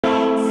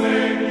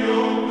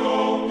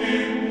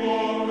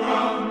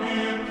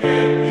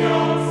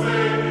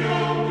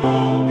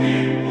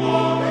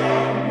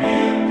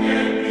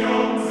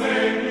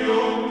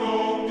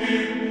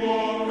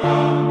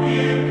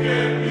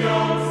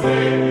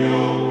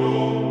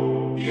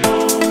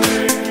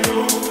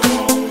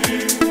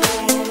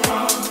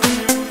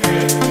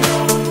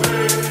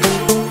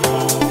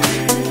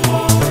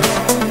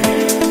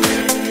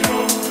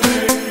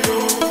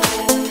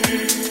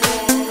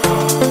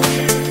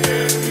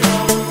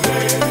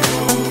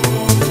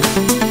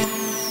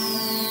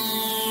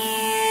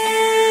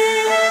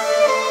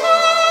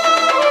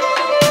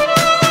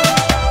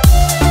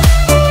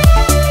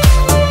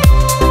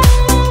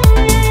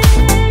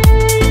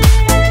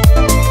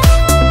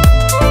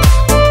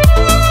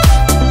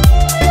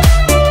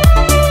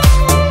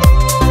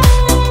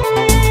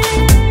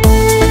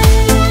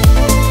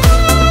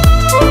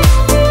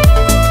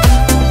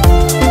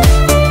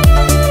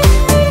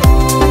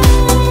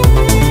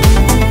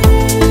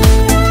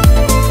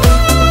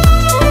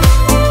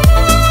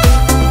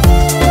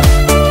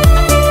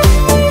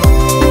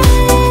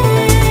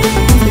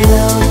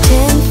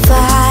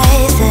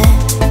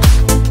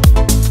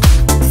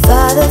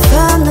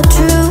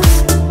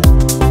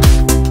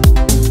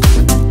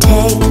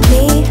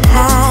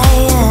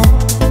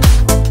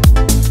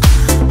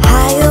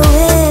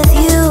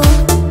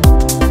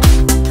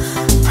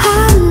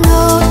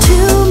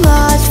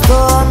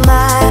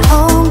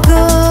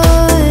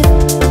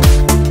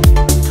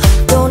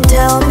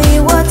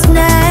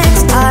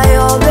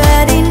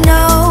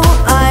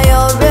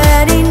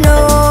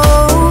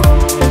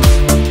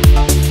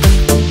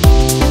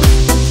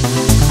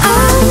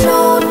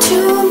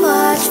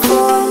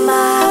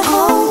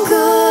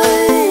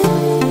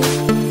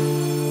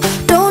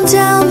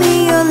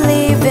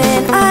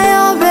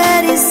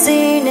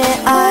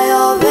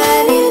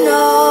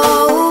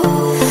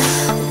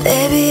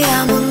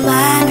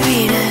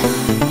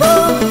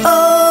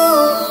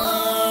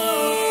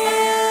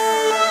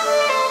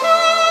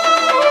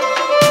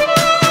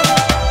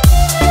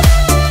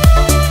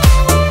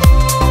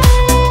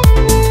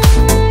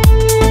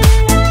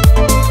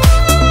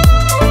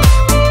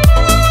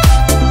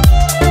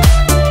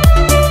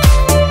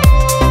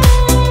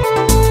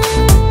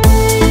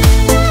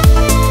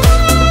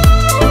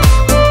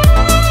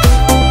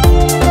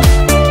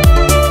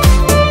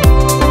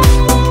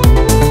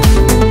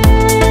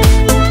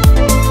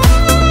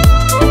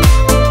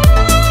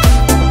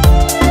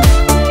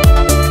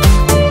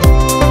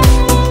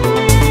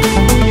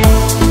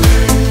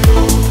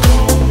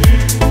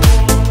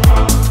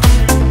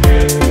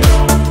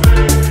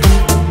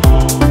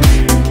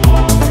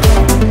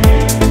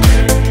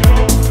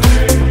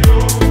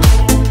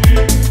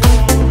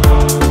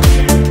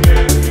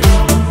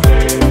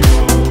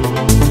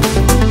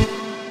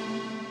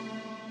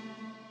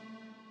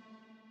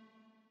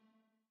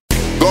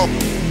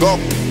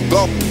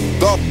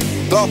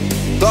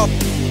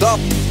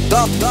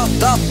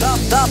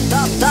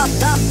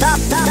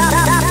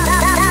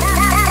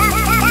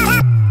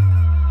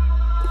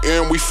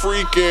And we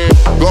freaking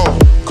go,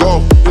 go,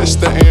 this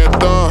the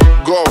anthem.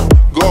 Go,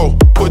 go,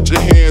 put your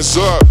hands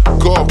up.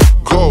 Go,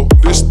 go,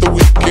 this the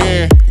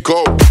weekend.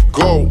 Go,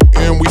 go,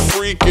 and we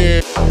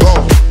freaking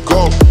go,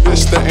 go,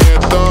 this the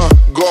anthem.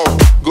 Go,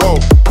 go,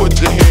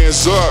 put your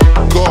hands up.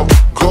 Go,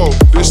 go,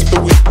 this the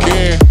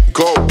weekend.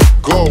 Go,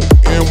 go,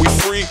 and we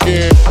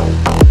freaking.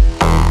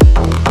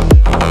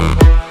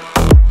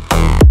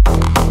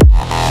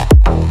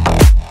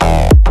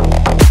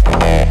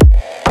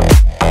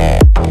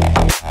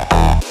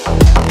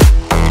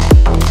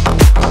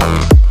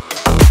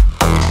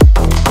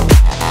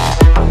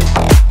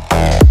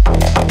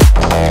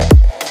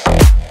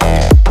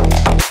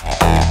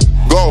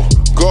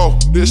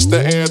 This the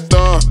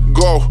anthem.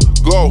 Go,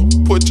 go,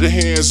 put your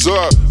hands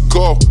up.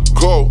 Go,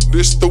 go,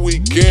 this the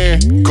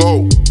weekend.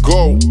 Go,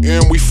 go,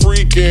 and we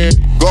freaking.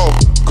 Go,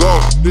 go,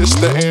 this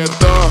the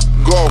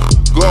anthem. Go,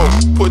 go,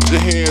 put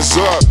your hands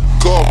up.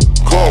 Go,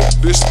 go,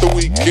 this the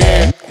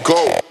weekend.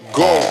 Go,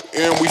 go,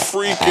 and we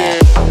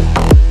freaking.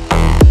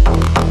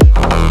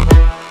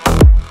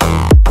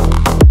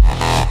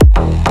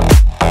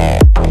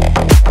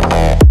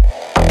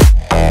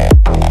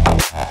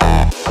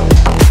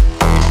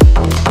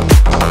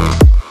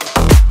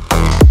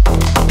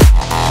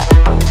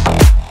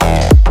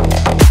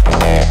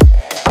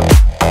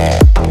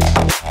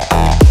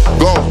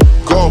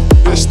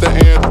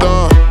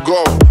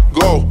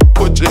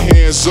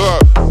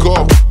 Up,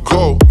 go,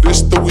 go,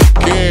 this the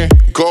weekend.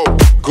 Go,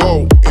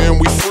 go,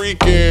 and we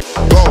freaking.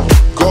 Go,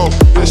 go,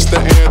 this the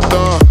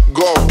anthem.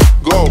 Go,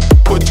 go,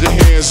 put your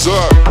hands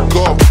up.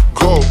 Go,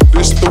 go,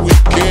 this the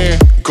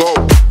weekend. Go,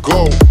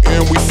 go,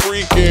 and we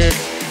freaking.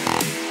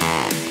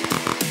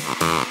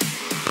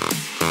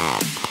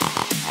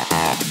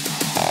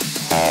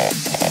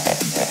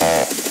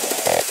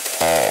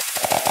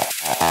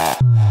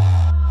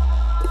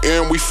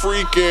 And we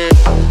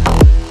freaking.